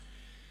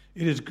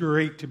It is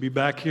great to be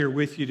back here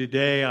with you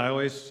today. I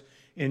always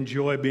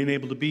enjoy being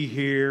able to be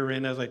here,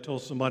 and as I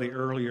told somebody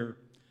earlier,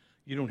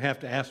 you don't have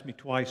to ask me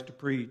twice to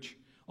preach,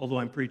 although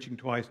I'm preaching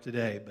twice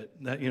today, but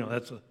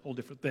that's a whole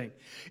different thing.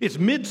 It's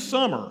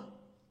midsummer,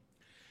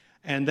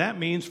 and that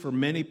means for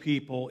many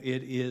people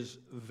it is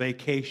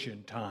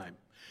vacation time.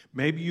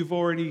 Maybe you've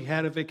already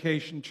had a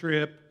vacation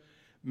trip,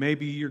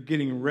 maybe you're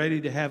getting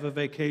ready to have a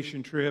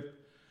vacation trip,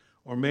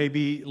 or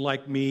maybe,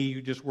 like me,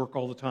 you just work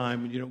all the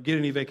time and you don't get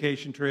any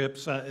vacation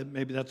trips.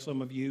 Maybe that's some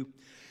of you.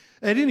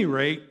 At any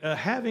rate,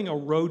 having a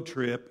road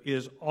trip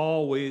is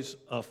always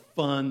a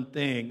fun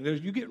thing.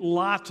 You get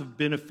lots of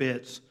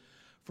benefits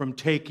from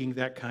taking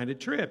that kind of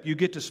trip. You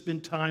get to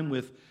spend time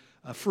with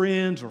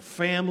friends or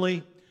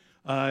family.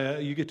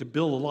 You get to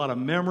build a lot of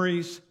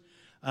memories.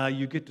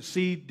 You get to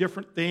see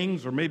different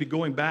things, or maybe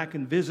going back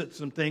and visit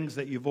some things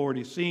that you've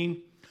already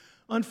seen.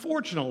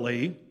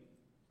 Unfortunately,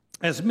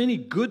 as many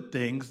good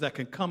things that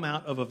can come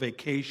out of a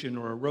vacation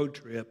or a road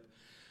trip,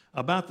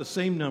 about the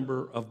same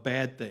number of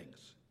bad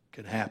things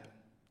can happen.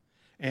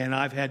 And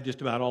I've had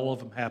just about all of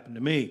them happen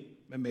to me,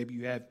 and maybe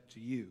you have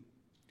to you.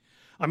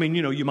 I mean,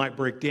 you might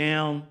break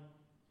down,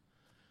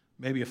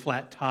 maybe a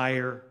flat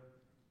tire,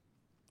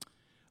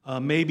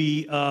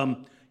 maybe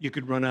you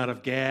could run out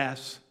of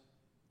gas,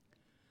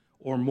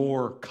 or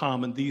more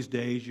common these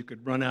days, you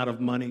could run out of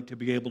money to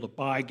be able to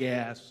buy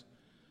gas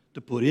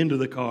to put into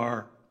the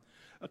car.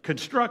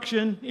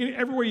 Construction,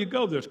 everywhere you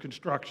go, there's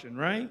construction,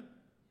 right?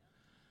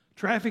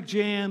 Traffic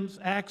jams,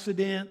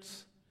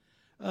 accidents.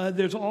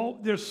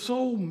 There's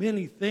so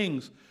many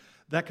things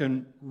that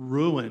can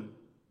ruin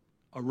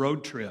a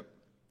road trip.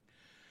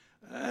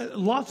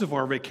 Lots of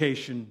our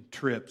vacation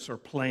trips or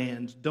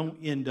plans don't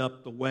end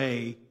up the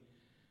way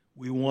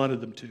we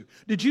wanted them to.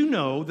 Did you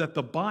know that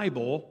the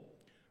Bible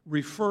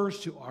refers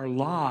to our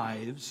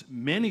lives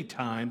many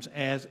times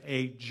as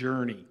a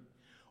journey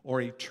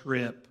or a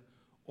trip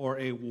or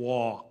a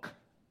walk?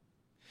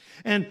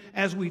 And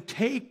as we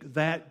take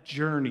that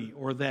journey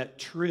or that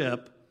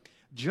trip,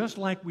 just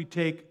like we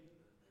take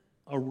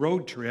a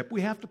road trip,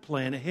 we have to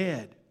plan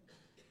ahead.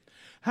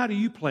 How do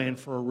you plan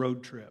for a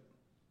road trip?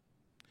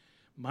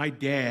 My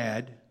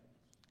dad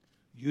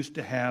used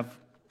to have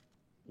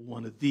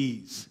one of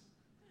these.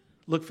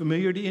 Look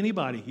familiar to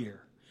anybody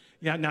here?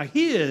 Yeah, now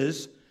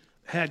his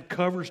had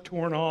covers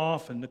torn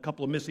off and a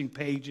couple of missing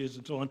pages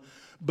and so on.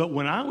 But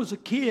when I was a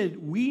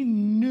kid, we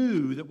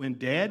knew that when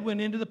Dad went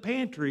into the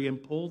pantry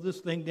and pulled this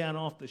thing down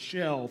off the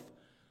shelf,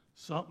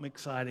 something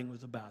exciting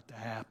was about to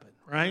happen,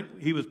 right?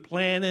 He was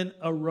planning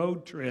a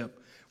road trip.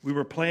 We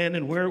were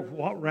planning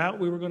what route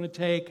we were going to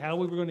take, how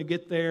we were going to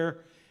get there,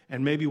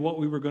 and maybe what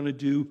we were going to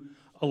do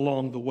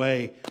along the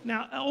way.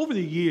 Now, over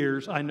the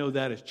years, I know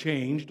that has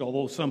changed,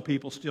 although some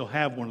people still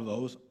have one of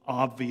those,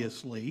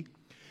 obviously.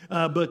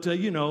 But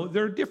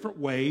there are different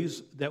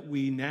ways that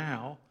we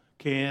now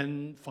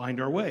can find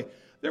our way.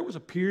 There was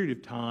a period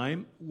of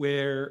time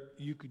where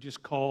you could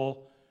just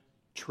call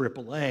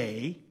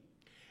AAA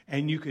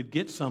and you could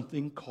get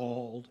something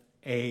called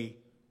a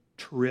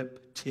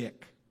TripTik.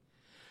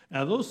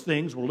 Now, those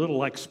things were little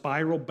like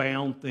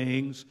spiral-bound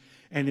things,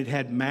 and it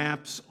had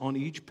maps on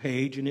each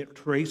page, and it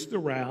traced the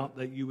route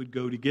that you would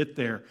go to get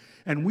there.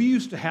 And we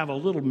used to have a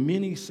little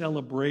mini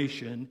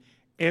celebration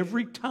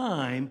every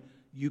time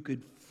you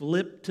could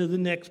flip to the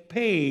next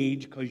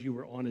page because you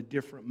were on a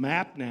different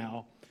map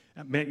now.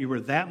 That meant you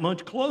were that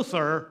much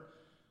closer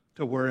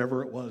to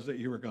wherever it was that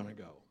you were going to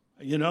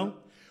go,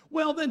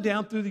 Well, then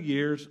down through the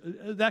years,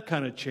 that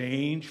kind of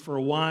changed. For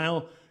a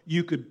while,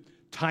 you could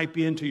type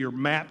into your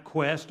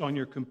MapQuest on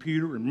your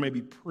computer and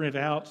maybe print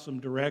out some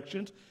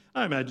directions.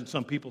 I imagine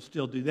some people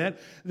still do that.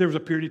 There was a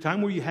period of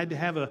time where you had to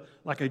have a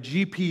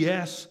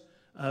GPS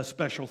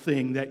special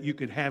thing that you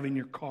could have in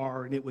your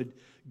car, and it would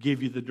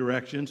give you the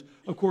directions.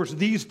 Of course,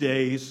 these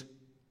days,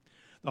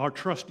 our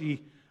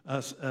trusty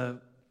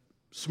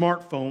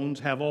smartphones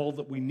have all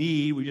that we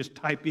need. We just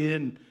type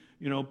in,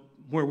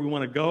 where we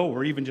want to go,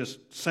 or even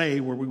just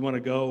say where we want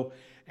to go,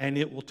 and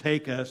it will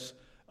take us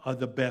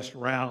the best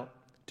route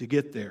to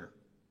get there,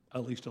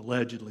 at least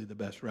allegedly the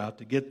best route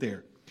to get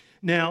there.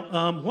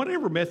 Now,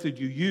 whatever method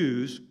you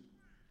use,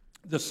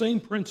 the same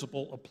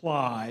principle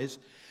applies,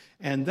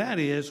 and that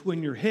is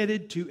when you're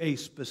headed to a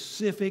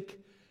specific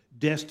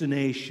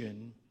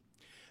destination,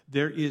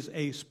 there is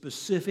a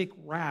specific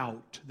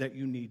route that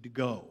you need to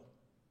go,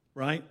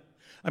 right?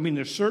 I mean,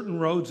 there's certain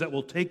roads that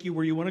will take you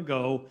where you want to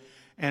go,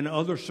 and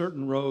other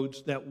certain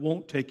roads that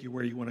won't take you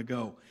where you want to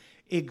go.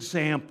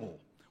 Example,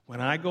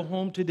 when I go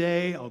home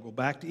today, I'll go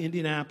back to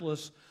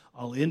Indianapolis,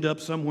 I'll end up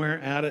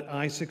somewhere out at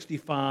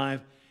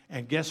I-65,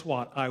 and guess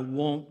what? I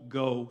won't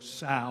go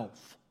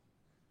south.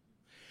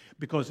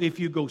 Because if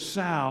you go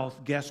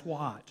south, guess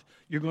what?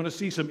 You're going to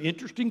see some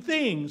interesting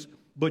things,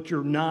 but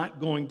you're not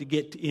going to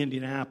get to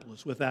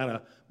Indianapolis without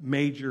a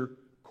major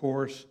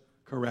course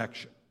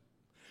correction.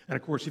 And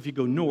of course, if you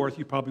go north,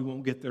 you probably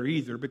won't get there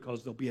either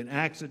because there'll be an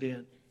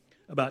accident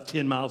about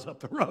 10 miles up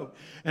the road.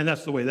 And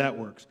that's the way that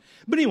works.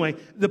 But anyway,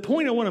 the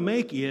point I want to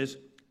make is,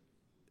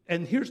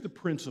 and here's the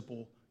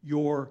principle,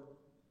 your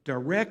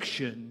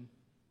direction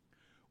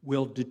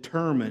will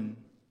determine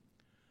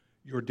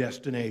your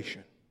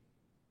destination.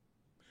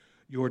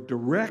 Your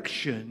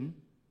direction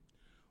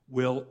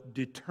will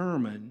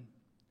determine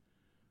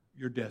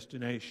your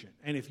destination.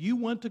 And if you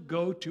want to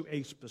go to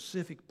a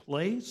specific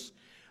place,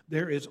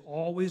 there is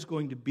always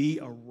going to be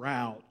a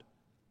route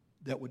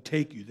that would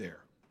take you there.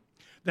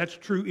 That's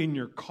true in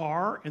your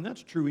car, and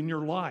that's true in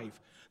your life.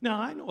 Now,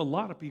 I know a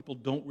lot of people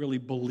don't really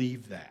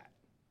believe that.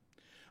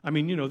 I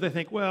mean, they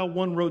think, well,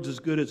 one road's as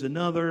good as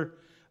another.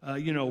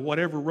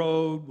 Whatever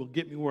road will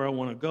get me where I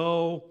want to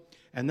go,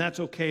 and that's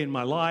okay in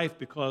my life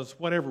because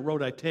whatever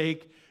road I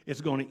take,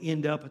 it's going to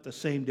end up at the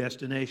same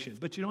destination.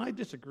 But, I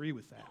disagree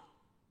with that.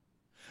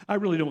 I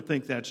really don't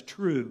think that's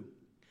true.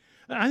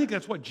 I think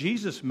that's what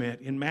Jesus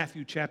meant in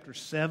Matthew chapter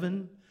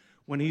 7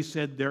 when he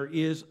said there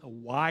is a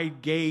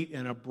wide gate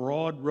and a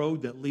broad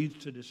road that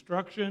leads to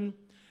destruction,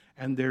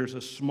 and there's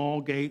a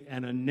small gate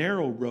and a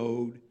narrow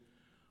road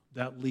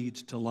that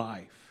leads to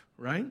life,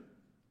 right?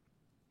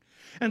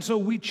 And so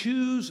we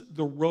choose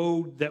the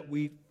road that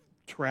we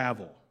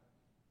travel.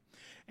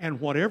 And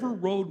whatever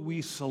road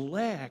we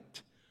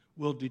select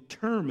will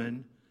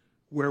determine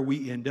where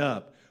we end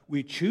up.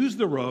 We choose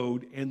the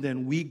road, and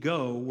then we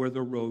go where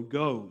the road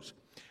goes.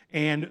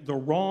 And the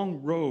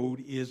wrong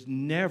road is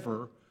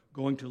never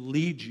going to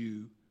lead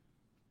you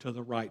to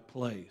the right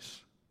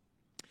place.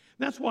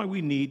 That's why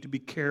we need to be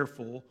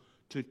careful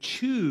to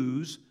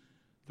choose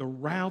the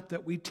route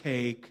that we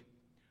take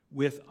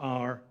with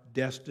our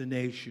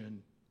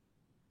destination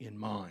in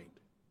mind.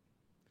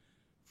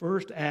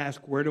 First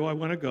ask, where do I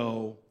want to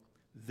go?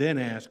 Then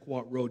ask,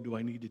 what road do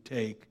I need to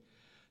take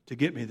to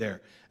get me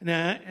there?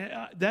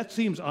 Now, that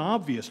seems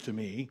obvious to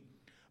me,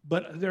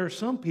 but there are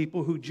some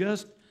people who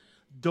just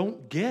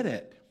don't get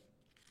it.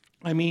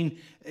 I mean,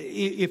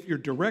 if your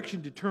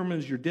direction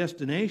determines your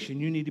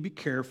destination, you need to be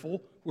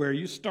careful where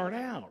you start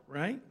out,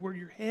 right? Where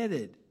you're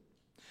headed.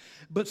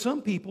 But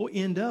some people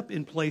end up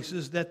in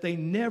places that they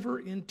never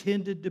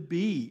intended to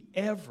be,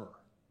 ever,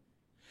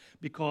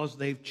 because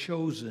they've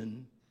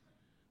chosen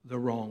the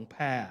wrong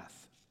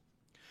path.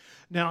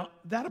 Now,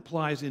 that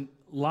applies in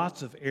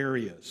lots of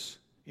areas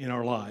in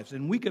our lives.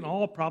 And we can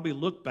all probably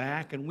look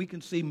back and we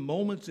can see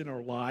moments in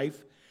our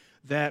life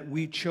that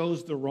we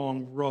chose the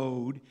wrong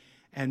road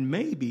and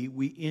maybe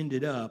we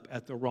ended up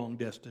at the wrong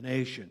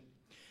destination.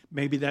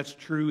 Maybe that's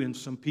true in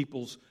some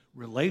people's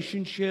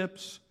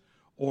relationships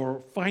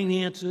or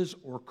finances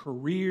or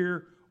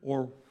career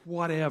or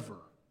whatever.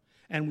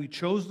 And we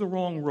chose the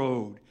wrong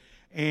road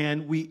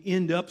and we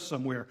end up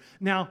somewhere.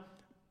 Now,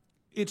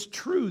 it's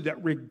true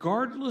that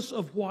regardless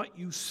of what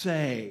you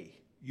say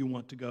you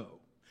want to go,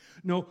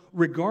 no,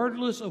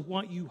 regardless of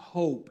what you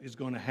hope is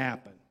going to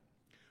happen,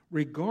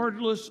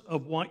 regardless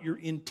of what your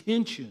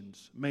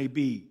intentions may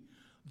be,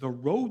 the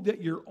road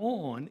that you're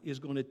on is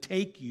going to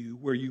take you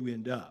where you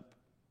end up.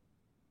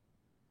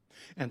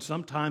 And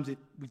sometimes it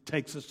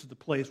takes us to the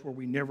place where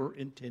we never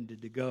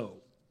intended to go.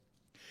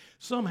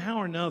 Somehow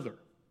or another,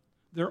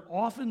 there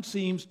often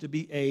seems to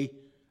be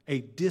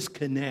a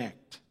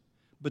disconnect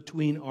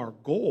between our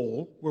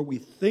goal, where we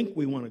think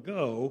we want to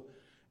go,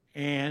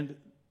 and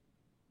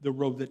the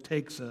road that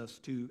takes us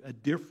to a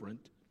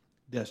different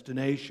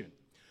destination.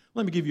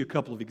 Let me give you a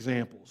couple of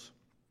examples.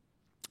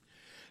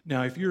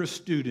 Now, if you're a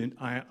student,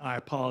 I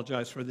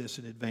apologize for this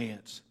in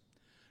advance.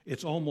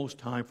 It's almost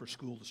time for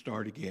school to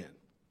start again.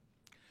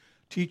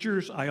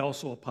 Teachers, I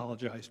also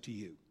apologize to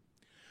you.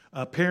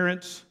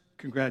 Parents,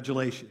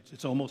 congratulations.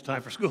 It's almost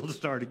time for school to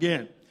start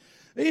again.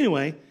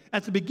 Anyway,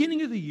 at the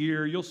beginning of the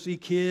year, you'll see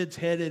kids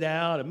headed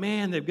out, and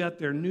man, they've got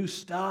their new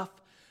stuff,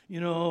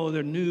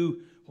 their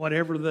new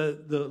whatever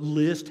the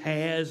list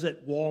has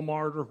at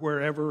Walmart or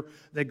wherever.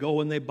 They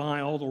go and they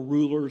buy all the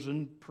rulers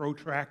and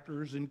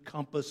protractors and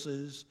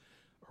compasses,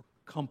 or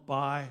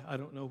compi, I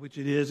don't know which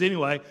it is.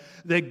 Anyway,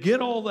 they get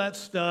all that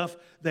stuff.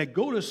 They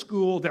go to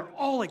school. They're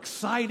all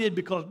excited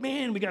because,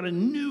 man, we got a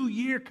new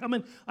year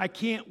coming. I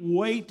can't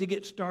wait to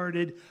get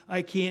started.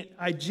 I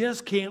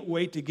just can't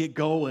wait to get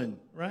going,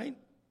 right?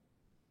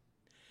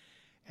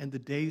 And the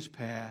days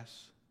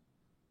pass,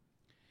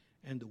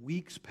 and the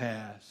weeks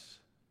pass,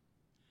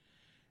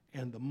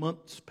 and the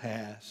months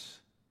pass,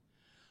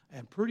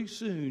 and pretty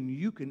soon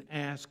you can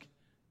ask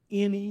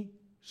any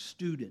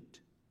student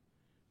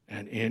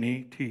and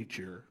any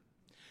teacher,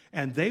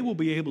 and they will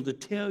be able to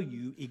tell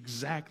you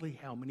exactly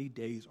how many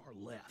days are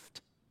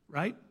left,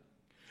 right?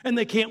 And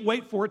they can't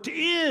wait for it to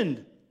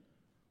end.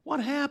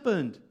 What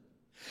happened?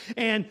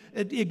 And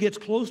it gets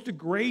close to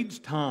grades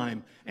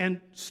time, and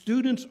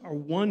students are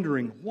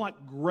wondering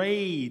what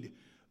grade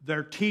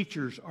their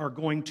teachers are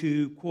going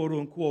to, quote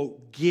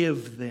unquote,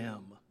 give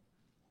them.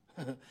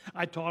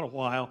 I taught a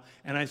while,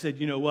 and I said,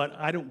 you know what?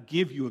 I don't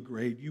give you a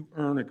grade, you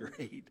earn a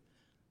grade.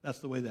 That's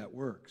the way that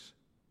works.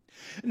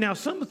 Now,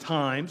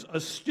 sometimes a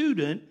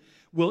student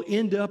will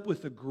end up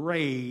with a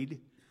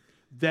grade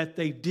that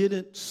they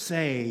didn't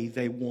say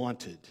they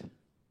wanted,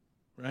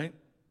 right?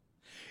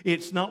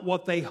 It's not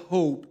what they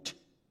hoped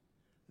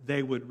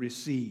they would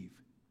receive.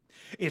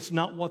 It's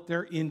not what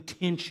their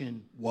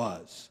intention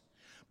was.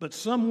 But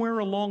somewhere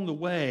along the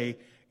way,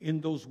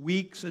 in those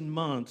weeks and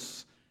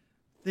months,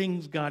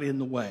 things got in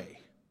the way.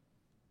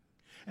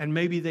 And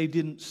maybe they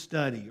didn't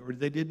study or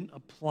they didn't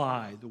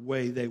apply the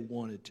way they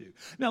wanted to.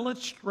 Now,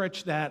 let's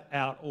stretch that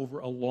out over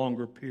a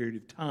longer period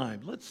of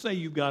time. Let's say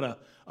you've got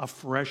a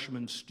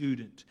freshman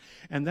student,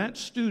 and that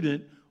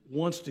student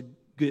wants to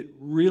get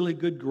really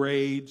good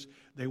grades.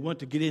 They want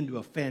to get into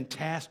a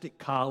fantastic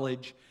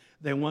college.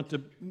 They want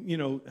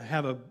to,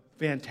 have a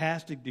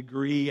fantastic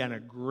degree and a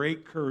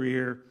great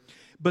career.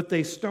 But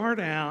they start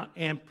out,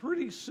 and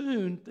pretty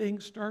soon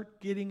things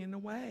start getting in the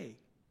way.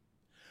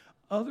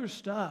 Other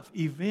stuff,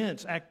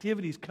 events,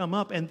 activities come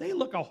up, and they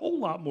look a whole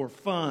lot more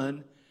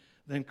fun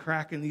than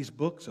cracking these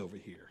books over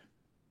here.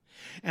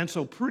 And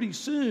so pretty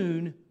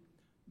soon,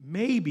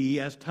 maybe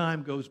as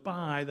time goes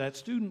by, that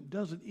student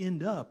doesn't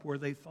end up where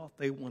they thought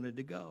they wanted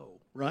to go,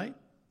 right?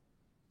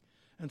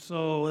 And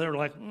so they're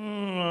like,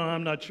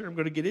 I'm not sure I'm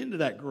going to get into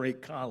that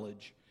great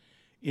college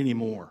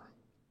anymore.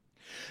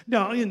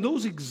 Now, in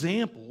those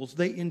examples,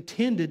 they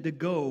intended to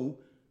go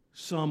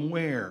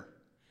somewhere.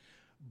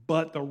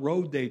 But the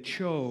road they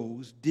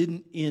chose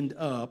didn't end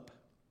up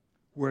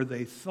where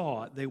they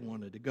thought they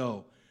wanted to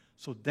go.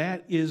 So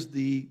that is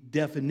the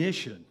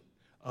definition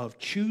of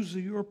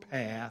choosing your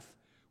path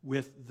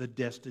with the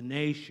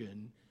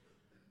destination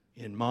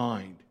in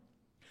mind.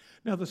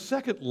 Now, the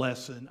second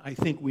lesson I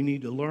think we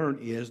need to learn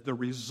is the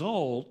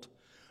result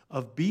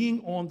of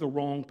being on the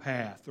wrong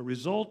path, the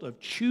result of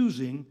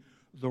choosing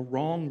the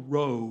wrong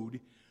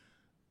road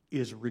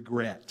is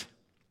regret.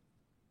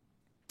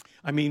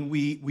 I mean,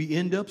 we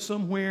end up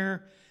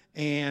somewhere,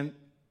 and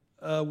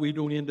we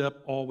don't end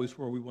up always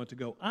where we want to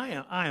go.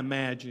 I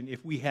imagine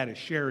if we had a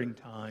sharing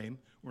time,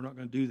 we're not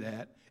going to do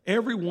that,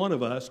 every one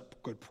of us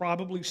could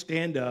probably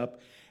stand up,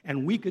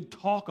 and we could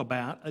talk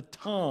about a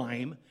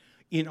time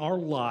in our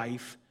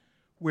life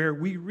where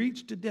we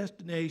reached a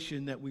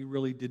destination that we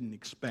really didn't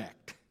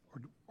expect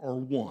or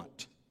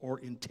want or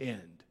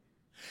intend.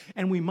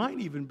 And we might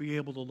even be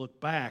able to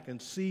look back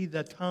and see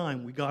the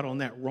time we got on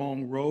that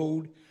wrong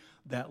road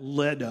that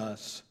led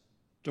us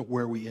to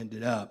where we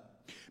ended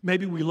up.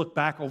 Maybe we look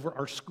back over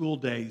our school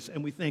days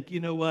and we think, you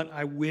know what,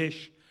 I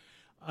wish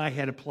I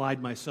had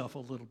applied myself a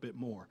little bit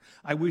more.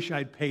 I wish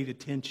I'd paid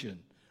attention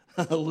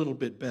a little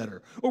bit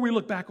better. Or we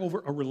look back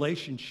over a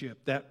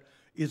relationship that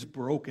is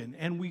broken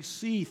and we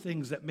see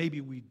things that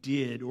maybe we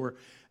did or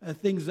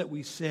things that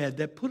we said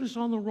that put us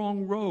on the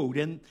wrong road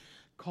and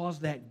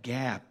caused that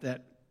gap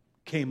that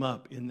came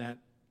up in that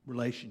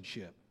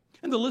relationship.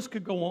 And the list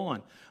could go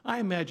on. I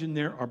imagine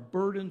there are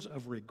burdens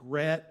of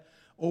regret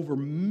over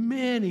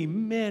many,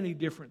 many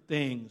different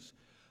things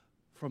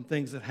from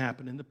things that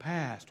happened in the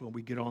past when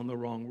we get on the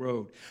wrong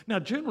road. Now,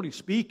 generally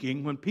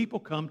speaking, when people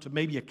come to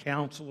maybe a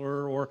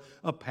counselor or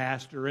a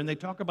pastor and they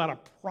talk about a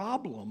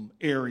problem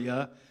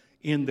area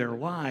in their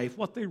life,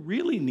 what they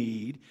really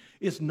need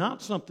is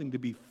not something to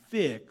be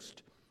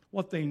fixed.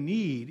 What they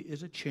need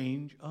is a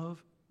change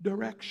of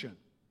direction.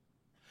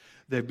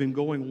 They've been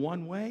going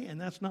one way, and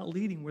that's not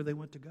leading where they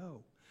want to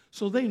go.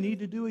 So they need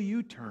to do a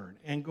U-turn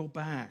and go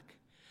back.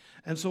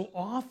 And so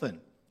often,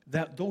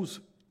 that those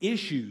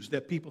issues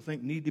that people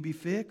think need to be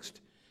fixed,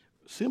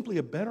 simply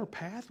a better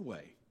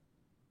pathway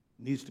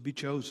needs to be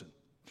chosen.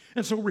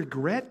 And so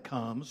regret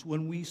comes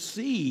when we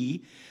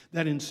see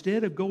that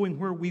instead of going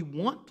where we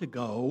want to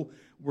go,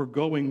 we're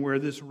going where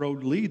this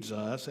road leads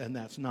us, and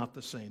that's not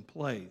the same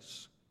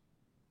place.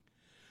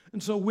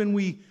 And so when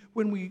we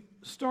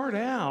start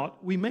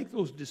out, we make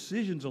those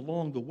decisions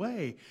along the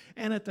way.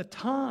 And at the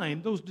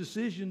time, those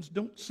decisions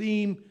don't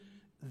seem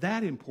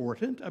that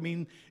important. I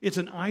mean, it's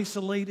an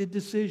isolated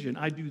decision.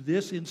 I do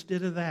this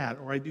instead of that,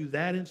 or I do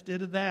that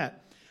instead of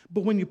that.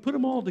 But when you put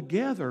them all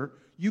together,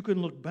 you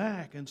can look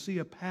back and see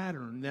a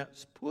pattern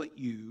that's put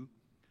you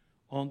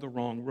on the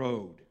wrong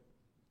road.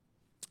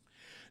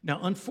 Now,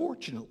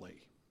 unfortunately,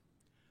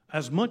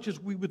 as much as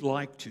we would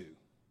like to,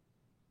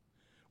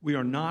 we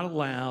are not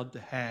allowed to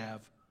have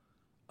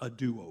a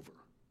do-over.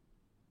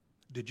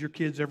 Did your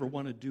kids ever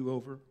want a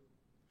do-over?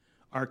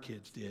 Our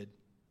kids did.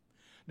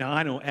 Now,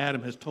 I know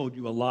Adam has told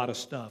you a lot of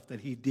stuff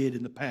that he did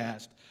in the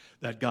past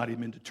that got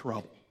him into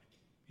trouble,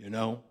 you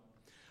know.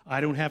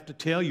 I don't have to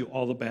tell you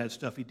all the bad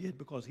stuff he did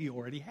because he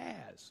already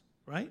has,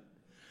 right?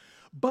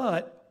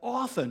 But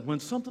often when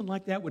something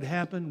like that would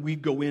happen,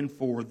 we'd go in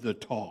for the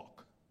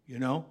talk, you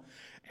know.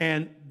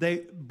 And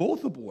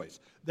both the boys,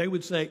 they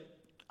would say,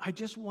 I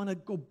just want to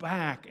go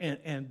back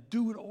and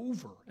do it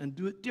over and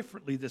do it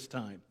differently this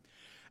time.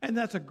 And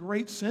that's a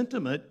great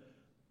sentiment,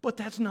 but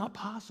that's not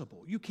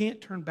possible. You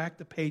can't turn back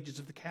the pages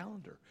of the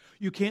calendar.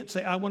 You can't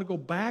say, I want to go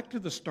back to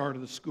the start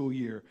of the school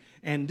year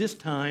and this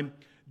time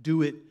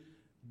do it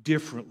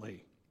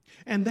differently.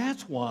 And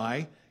that's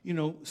why, you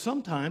know,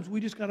 sometimes we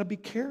just got to be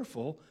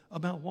careful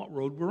about what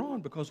road we're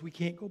on because we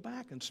can't go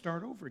back and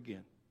start over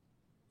again.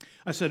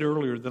 I said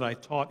earlier that I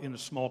taught in a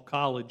small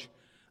college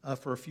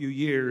for a few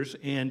years,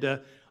 and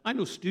I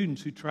know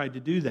students who tried to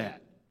do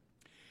that.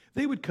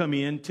 They would come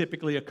in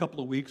typically a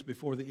couple of weeks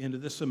before the end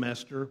of the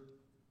semester,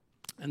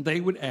 and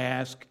they would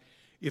ask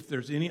if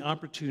there's any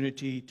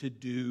opportunity to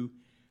do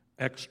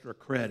extra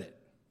credit.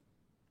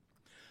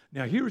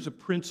 Now, here's a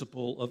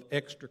principle of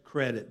extra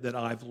credit that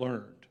I've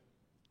learned.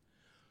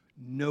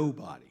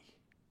 Nobody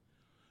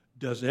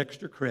does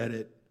extra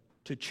credit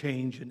to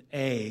change an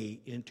A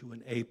into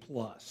an A+.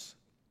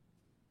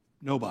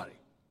 Nobody.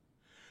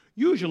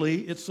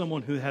 Usually, it's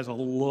someone who has a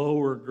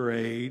lower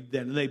grade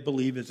than they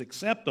believe is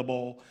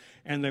acceptable,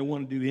 and they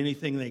want to do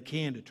anything they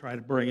can to try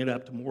to bring it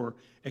up to more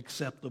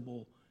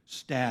acceptable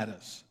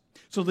status.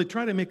 So they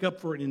try to make up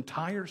for an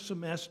entire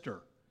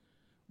semester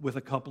with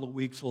a couple of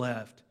weeks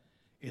left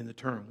in the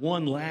term.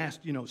 One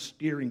last,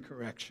 steering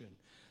correction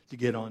to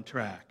get on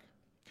track.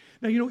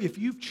 Now, if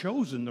you've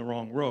chosen the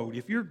wrong road,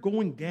 if you're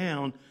going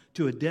down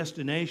to a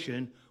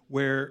destination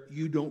where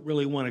you don't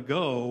really want to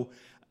go,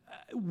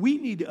 we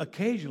need to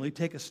occasionally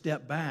take a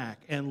step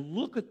back and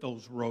look at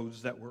those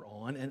roads that we're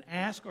on and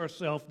ask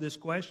ourselves this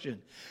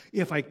question.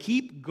 If I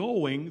keep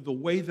going the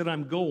way that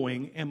I'm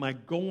going, am I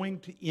going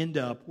to end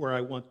up where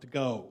I want to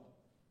go?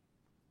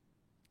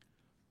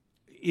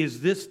 Is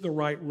this the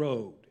right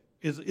road?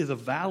 Is a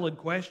valid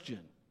question.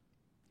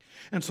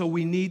 And so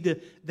we need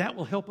to, that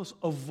will help us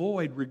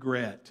avoid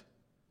regret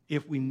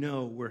if we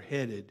know we're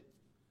headed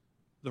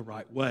the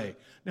right way.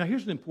 Now,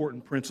 here's an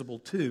important principle,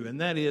 too,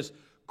 and that is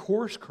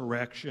course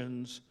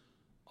corrections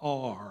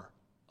are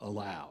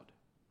allowed.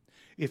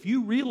 If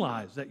you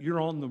realize that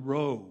you're on the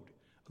road,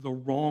 the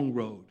wrong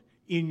road,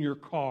 in your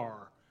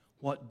car,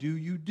 what do?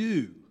 You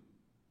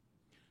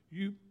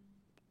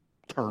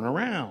turn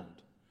around.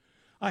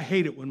 I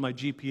hate it when my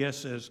GPS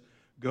says,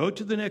 go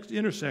to the next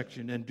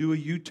intersection and do a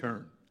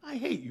U-turn. I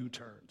hate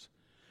U-turns.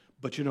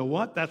 But you know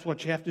what? That's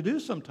what you have to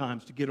do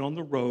sometimes to get on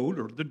the road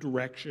or the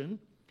direction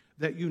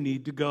that you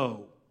need to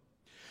go.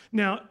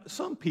 Now,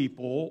 some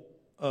people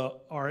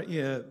are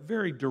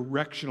very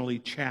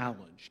directionally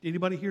challenged.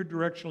 Anybody here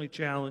directionally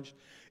challenged?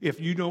 If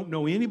you don't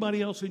know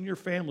anybody else in your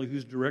family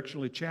who's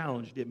directionally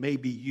challenged, it may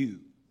be you.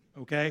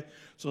 Okay?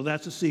 So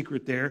that's a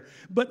secret there.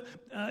 But,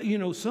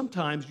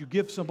 sometimes you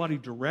give somebody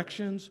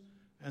directions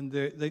and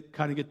they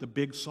kind of get the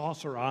big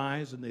saucer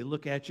eyes and they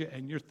look at you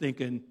and you're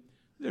thinking,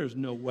 there's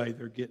no way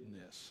they're getting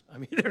this. I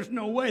mean, there's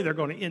no way they're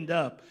going to end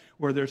up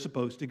where they're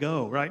supposed to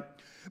go, right?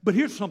 But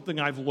here's something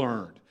I've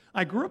learned.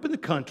 I grew up in the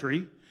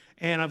country,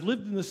 and I've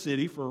lived in the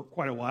city for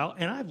quite a while,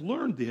 and I've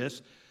learned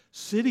this.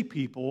 City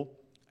people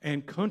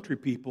and country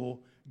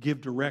people give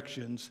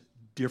directions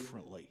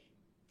differently.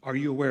 Are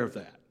you aware of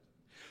that?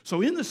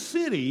 So in the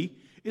city,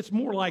 it's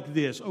more like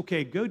this.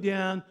 Okay, go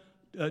down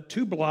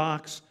 2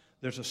 blocks.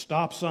 There's a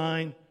stop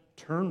sign.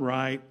 Turn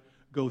right.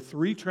 Go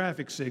 3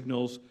 traffic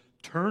signals.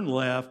 Turn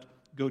left.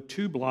 Go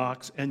 2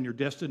 blocks, and your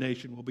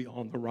destination will be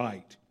on the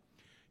right.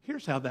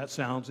 Here's how that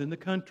sounds in the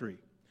country.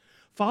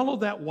 Follow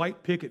that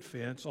white picket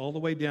fence all the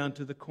way down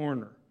to the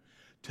corner.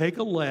 Take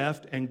a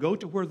left and go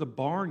to where the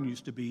barn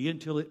used to be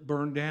until it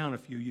burned down a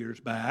few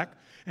years back,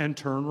 and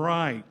turn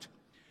right.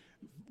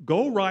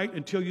 Go right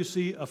until you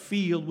see a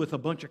field with a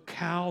bunch of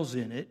cows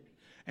in it,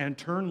 and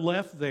turn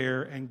left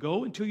there, and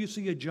go until you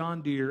see a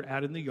John Deere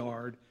out in the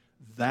yard.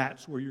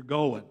 That's where you're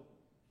going,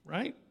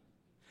 right?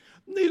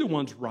 Neither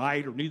one's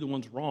right or neither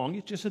one's wrong.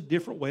 It's just a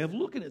different way of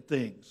looking at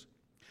things.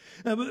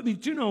 But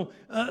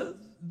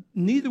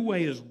neither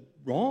way is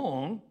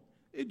wrong.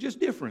 It's just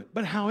different.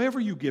 But however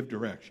you give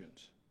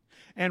directions,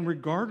 and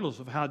regardless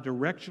of how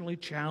directionally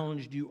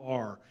challenged you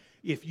are,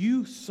 if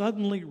you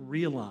suddenly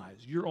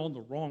realize you're on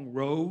the wrong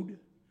road,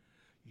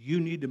 you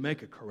need to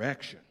make a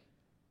correction.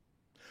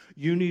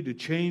 You need to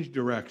change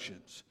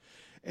directions.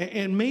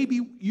 And maybe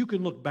you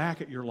can look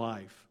back at your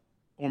life,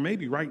 or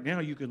maybe right now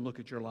you can look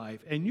at your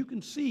life, and you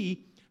can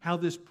see how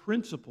this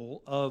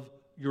principle of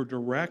your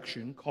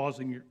direction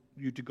causing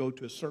you to go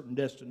to a certain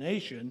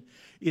destination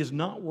is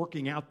not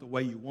working out the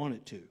way you want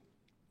it to.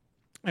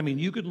 I mean,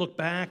 you could look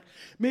back,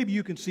 maybe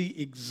you can see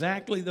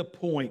exactly the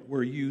point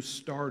where you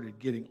started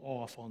getting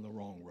off on the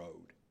wrong road.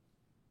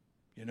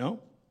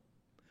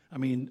 I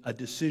mean, a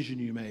decision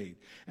you made.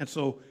 And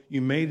so you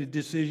made a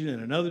decision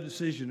and another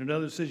decision,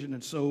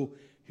 and so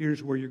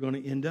here's where you're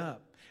going to end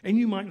up. And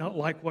you might not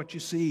like what you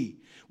see.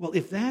 Well,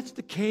 if that's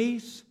the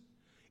case,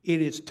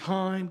 it is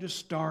time to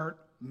start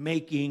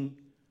making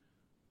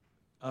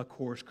a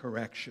course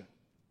correction.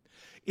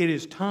 It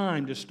is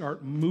time to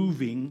start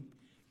moving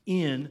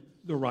in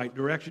the right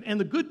direction. And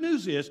the good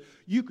news is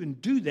you can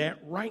do that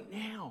right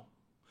now.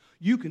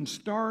 You can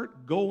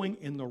start going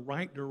in the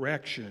right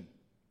direction.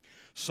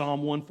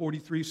 Psalm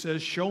 143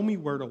 says, show me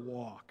where to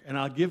walk, and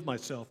I'll give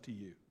myself to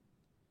you.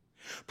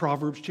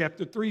 Proverbs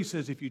chapter 3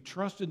 says, if you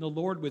trust in the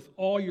Lord with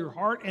all your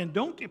heart and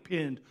don't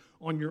depend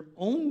on your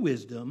own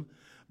wisdom,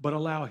 but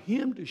allow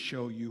Him to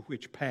show you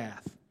which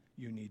path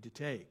you need to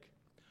take.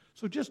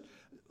 So just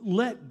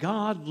let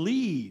God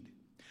lead.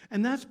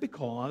 And that's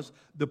because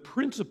the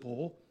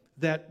principle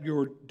that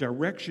your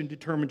direction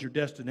determines your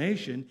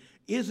destination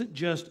isn't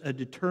just a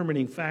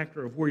determining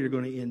factor of where you're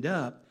going to end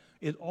up.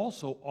 It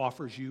also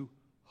offers you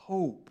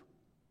hope.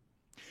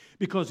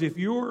 Because if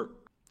your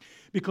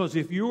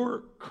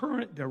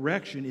current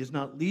direction is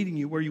not leading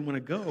you where you want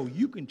to go,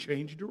 you can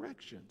change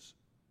directions.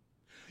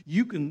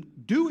 You can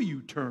do a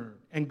U-turn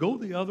and go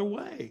the other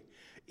way.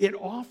 It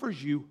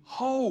offers you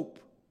hope.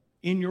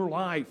 in your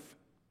life.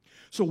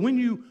 So when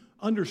you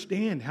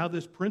understand how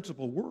this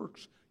principle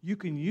works, you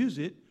can use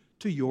it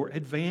to your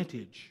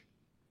advantage.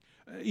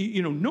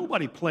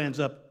 Nobody plans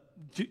up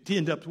to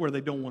end up to where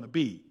they don't want to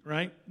be,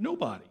 right?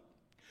 Nobody.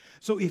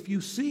 So if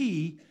you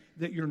see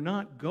that you're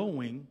not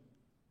going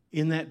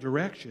in that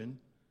direction,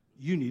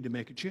 you need to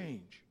make a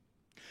change.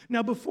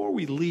 Now, before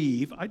we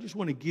leave, I just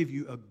want to give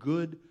you a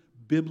good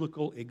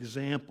biblical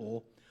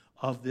example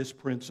of this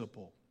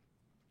principle.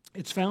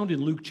 It's found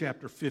in Luke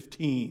chapter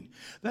 15.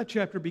 That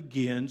chapter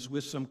begins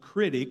with some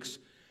critics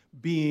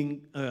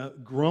being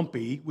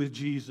grumpy with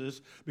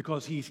Jesus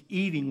because he's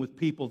eating with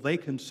people they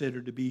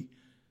consider to be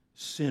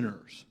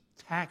sinners,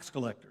 tax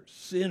collectors,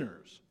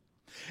 sinners.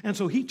 And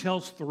so he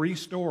tells 3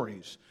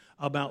 stories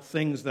about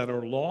things that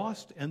are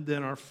lost and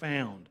then are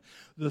found.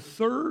 The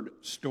third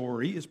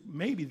story is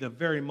maybe the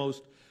very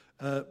most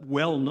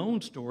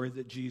well-known story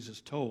that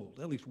Jesus told,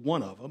 at least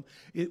one of them.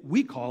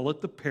 We call it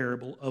the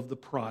parable of the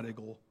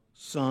prodigal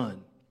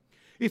son.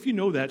 If you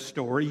know that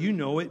story, you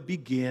know it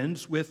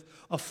begins with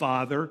a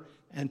father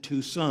and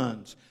 2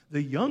 sons.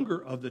 The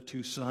younger of the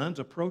 2 sons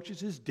approaches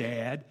his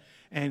dad,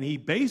 and he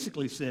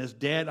basically says,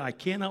 "Dad, I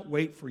cannot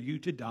wait for you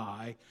to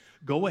die.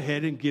 Go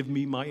ahead and give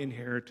me my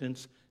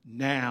inheritance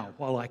now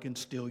while I can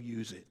still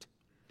use it."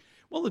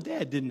 Well, the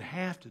dad didn't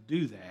have to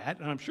do that,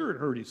 and I'm sure it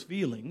hurt his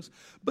feelings,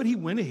 but he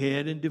went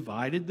ahead and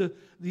divided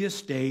the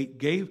estate,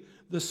 gave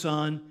the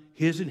son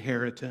his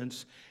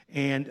inheritance,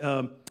 and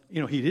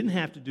he didn't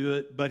have to do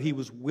it, but he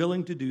was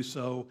willing to do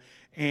so,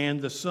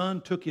 and the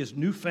son took his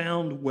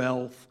newfound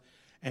wealth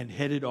and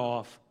headed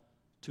off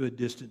to a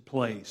distant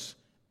place.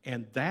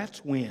 And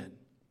that's when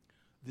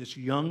this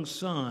young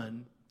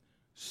son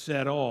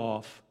set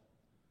off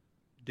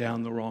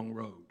down the wrong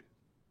road.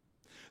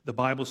 The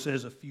Bible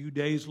says a few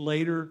days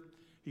later,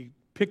 he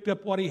picked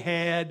up what he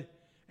had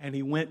and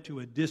he went to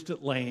a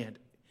distant land.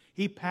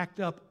 He packed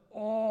up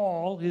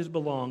all his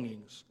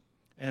belongings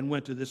and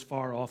went to this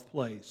far-off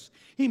place.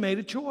 He made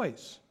a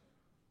choice.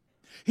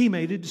 He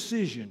made a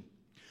decision.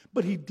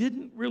 But he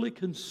didn't really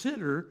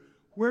consider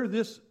where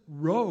this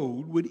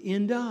road would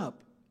end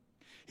up.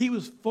 He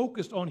was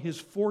focused on his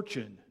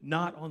fortune,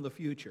 not on the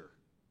future.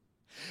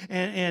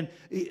 And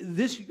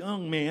this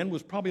young man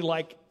was probably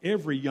like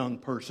every young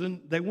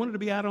person. They wanted to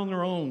be out on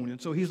their own.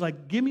 And so he's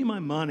like, "Give me my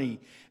money."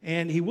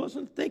 And he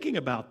wasn't thinking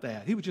about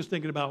that. He was just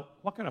thinking about,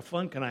 what kind of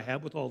fun can I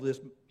have with all this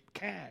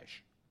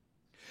cash?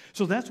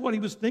 So that's what he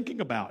was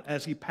thinking about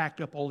as he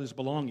packed up all his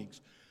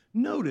belongings.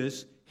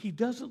 Notice he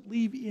doesn't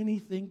leave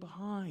anything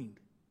behind.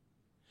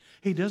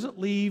 He doesn't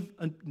leave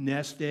a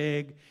nest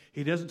egg.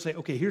 He doesn't say,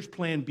 "Okay, here's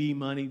plan B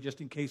money just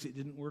in case it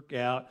didn't work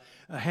out.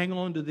 Hang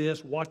on to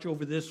this, watch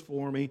over this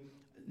for me."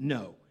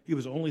 No, he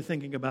was only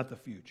thinking about the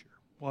future,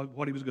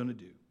 what he was going to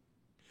do.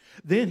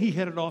 Then he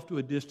headed off to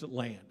a distant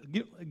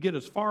land. Get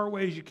as far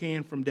away as you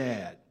can from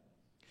Dad.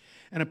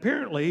 And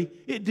apparently,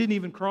 it didn't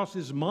even cross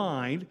his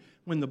mind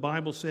when the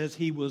Bible says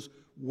he was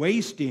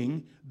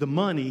wasting the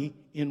money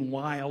in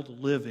wild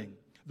living.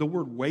 The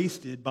word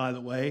wasted, by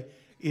the way,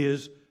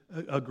 is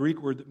a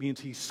Greek word that means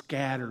he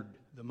scattered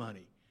the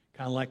money,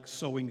 kind of like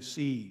sowing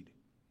seed.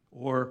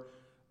 Or,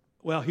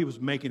 well, he was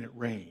making it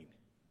rain.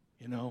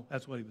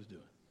 That's what he was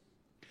doing.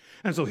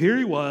 And so here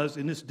he was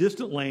in this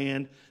distant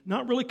land,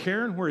 not really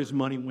caring where his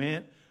money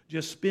went,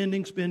 just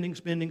spending.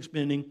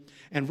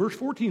 And verse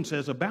 14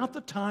 says, about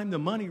the time the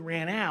money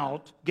ran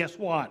out, guess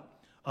what?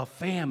 A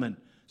famine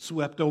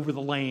swept over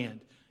the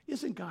land.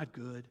 Isn't God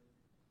good?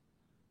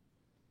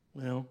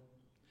 Well,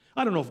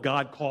 I don't know if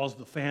God caused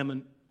the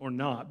famine or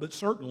not, but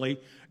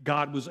certainly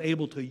God was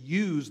able to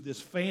use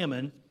this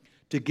famine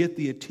to get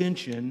the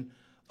attention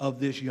of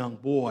this young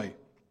boy.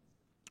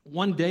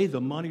 One day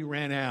the money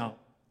ran out,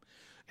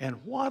 and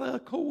what a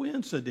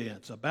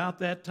coincidence. About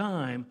that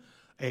time,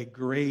 a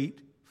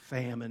great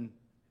famine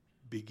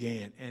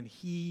began, and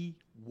he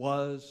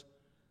was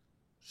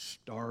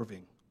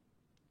starving.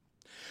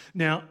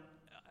 Now,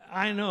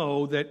 I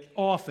know that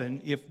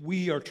often if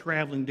we are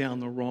traveling down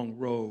the wrong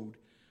road,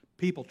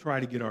 people try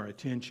to get our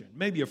attention.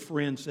 Maybe a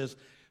friend says,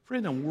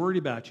 "Friend, I'm worried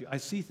about you. I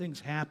see things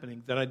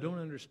happening that I don't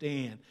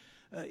understand.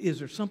 Is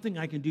there something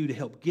I can do to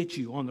help get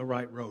you on the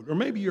right road?" Or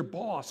maybe your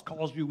boss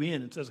calls you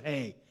in and says,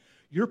 "Hey,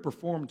 your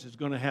performance is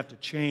going to have to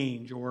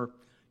change, or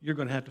you're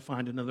going to have to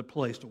find another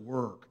place to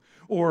work."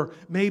 Or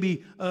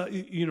maybe,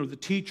 the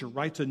teacher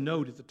writes a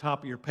note at the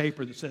top of your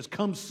paper that says,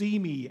 "Come see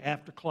me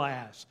after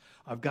class.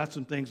 I've got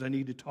some things I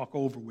need to talk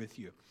over with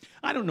you."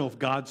 I don't know if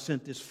God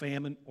sent this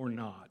famine or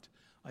not.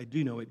 I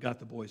do know it got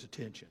the boy's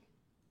attention.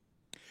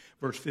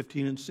 Verse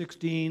 15 and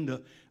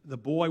 16, the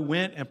boy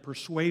went and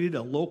persuaded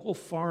a local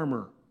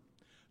farmer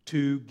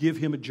to give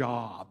him a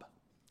job.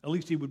 At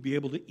least he would be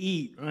able to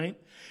eat, right?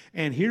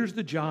 And here's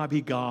the job he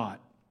got.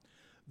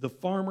 The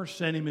farmer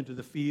sent him into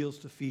the fields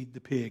to feed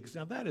the pigs.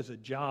 Now, that is a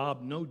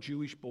job no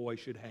Jewish boy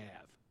should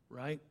have,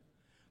 right?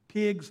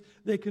 Pigs,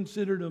 they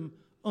considered them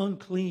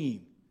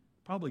unclean,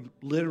 probably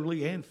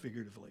literally and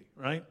figuratively,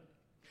 right?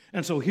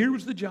 And so here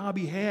was the job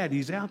he had.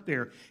 He's out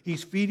there.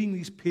 He's feeding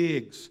these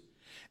pigs.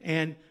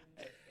 And,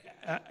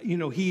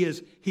 he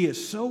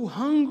is so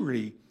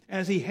hungry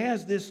as he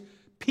has this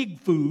pig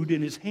food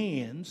in his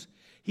hands,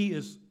 he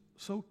is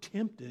so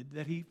tempted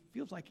that he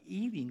feels like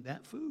eating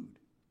that food.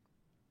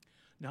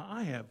 Now,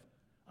 I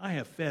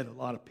have fed a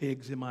lot of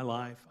pigs in my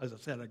life. As I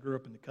said, I grew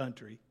up in the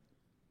country.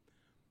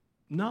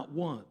 Not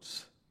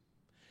once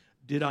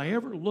did I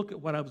ever look at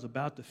what I was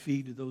about to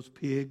feed to those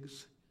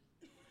pigs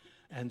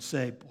and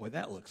say, boy,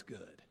 that looks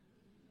good.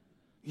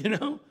 You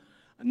know?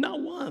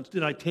 Not once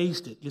did I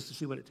taste it just to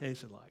see what it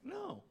tasted like.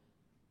 No.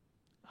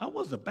 I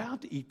was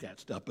about to eat that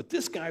stuff, but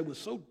this guy was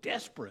so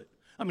desperate.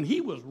 I mean, he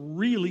was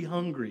really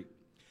hungry.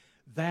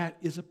 That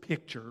is a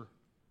picture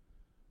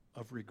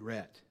of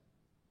regret.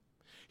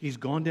 He's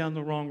gone down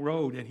the wrong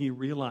road, and he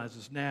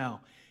realizes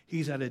now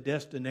he's at a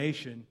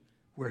destination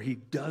where he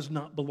does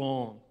not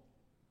belong.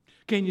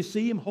 Can you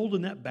see him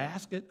holding that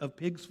basket of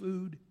pig's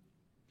food?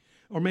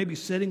 Or maybe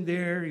sitting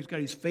there, he's got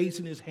his face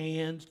in his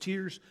hands,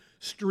 tears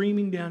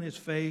streaming down his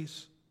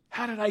face.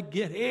 How did I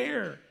get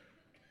here?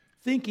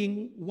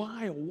 Thinking,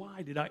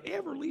 why did I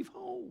ever leave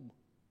home?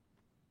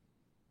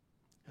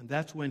 And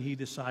that's when he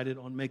decided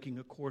on making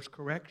a course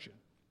correction.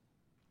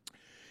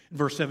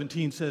 Verse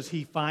 17 says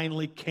he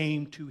finally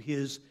came to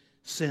his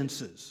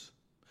senses.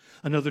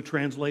 Another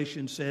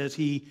translation says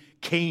he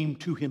came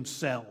to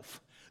himself.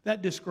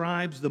 That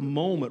describes the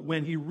moment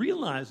when he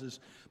realizes,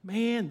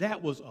 man,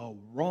 that was a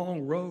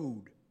wrong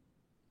road.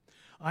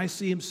 I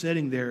see him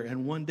sitting there,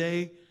 and one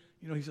day,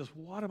 he says,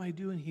 what am I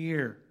doing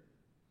here?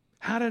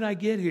 How did I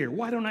get here?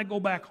 Why don't I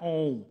go back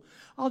home?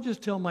 I'll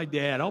just tell my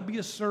dad. I'll be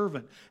a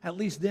servant. At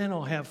least then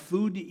I'll have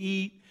food to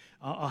eat.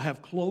 I'll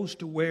have clothes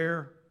to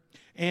wear.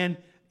 And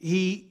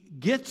he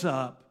gets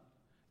up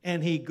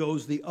and he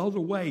goes the other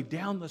way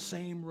down the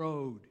same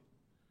road.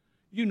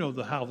 You know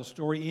how the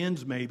story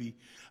ends, maybe.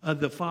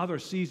 The father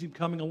sees him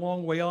coming a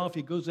long way off.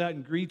 He goes out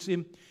and greets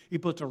him. He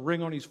puts a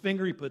ring on his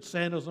finger. He puts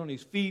sandals on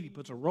his feet. He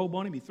puts a robe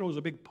on him. He throws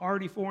a big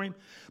party for him.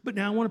 But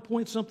now I want to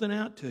point something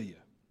out to you.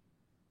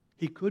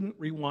 He couldn't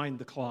rewind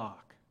the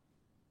clock.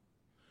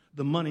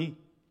 The money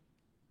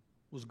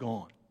was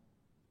gone.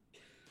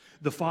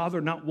 The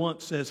father not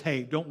once says,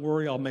 hey, don't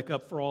worry, I'll make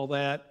up for all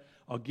that.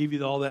 I'll give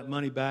you all that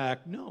money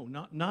back. No,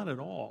 not at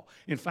all.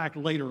 In fact,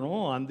 later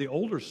on, the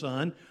older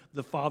son,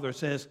 the father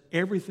says,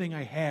 everything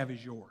I have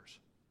is yours.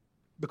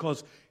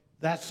 Because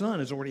that son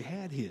has already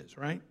had his,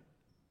 right?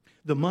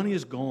 The money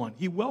is gone.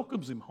 He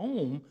welcomes him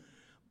home,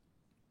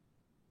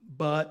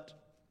 but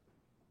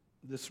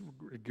this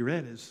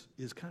regret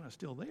is kind of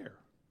still there.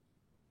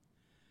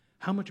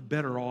 How much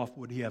better off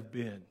would he have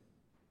been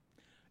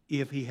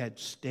if he had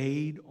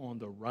stayed on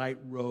the right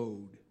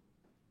road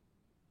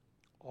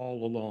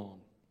all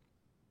along?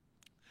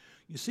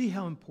 You see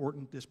how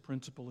important this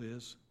principle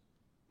is?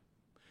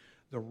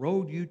 The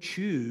road you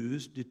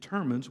choose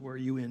determines where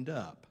you end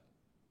up.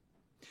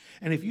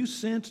 And if you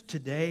sense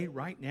today,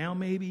 right now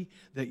maybe,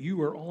 that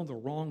you are on the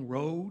wrong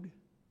road,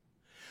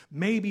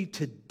 maybe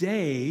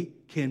today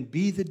can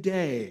be the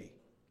day.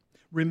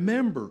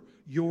 Remember,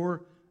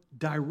 your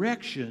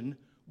direction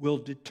will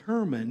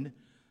determine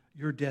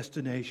your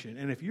destination.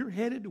 And if you're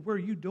headed to where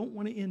you don't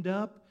want to end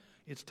up,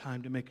 it's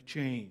time to make a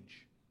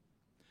change.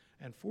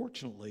 And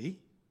fortunately,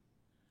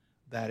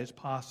 that is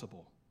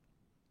possible.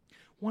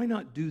 Why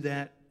not do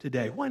that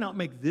today? Why not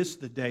make this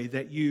the day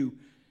that you,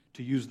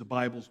 to use the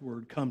Bible's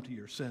word, come to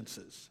your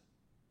senses?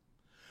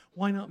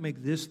 Why not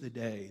make this the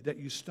day that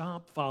you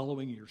stop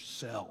following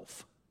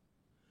yourself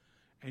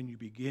and you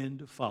begin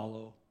to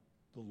follow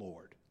the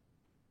Lord?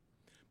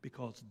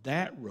 Because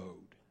that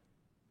road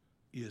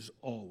is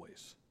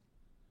always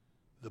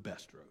the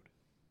best road.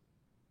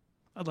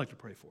 I'd like to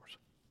pray for us.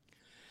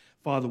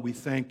 Father, we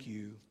thank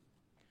you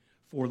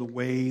for the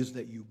ways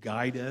that you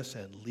guide us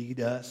and lead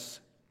us.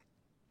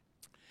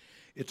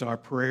 It's our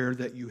prayer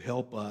that you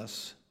help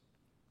us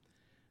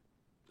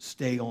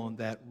stay on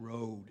that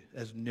road,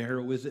 as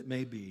narrow as it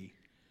may be,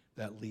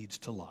 that leads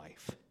to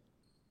life.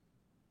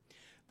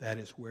 That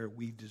is where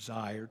we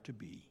desire to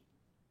be.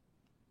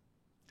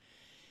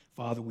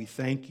 Father, we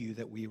thank you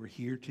that we were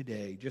here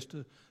today just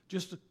to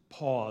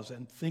pause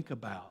and think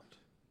about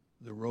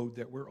the road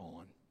that we're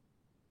on.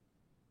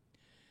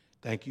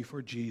 Thank you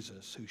for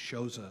Jesus, who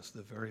shows us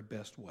the very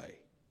best way.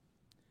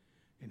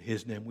 In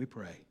his name we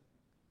pray.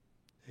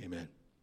 Amen.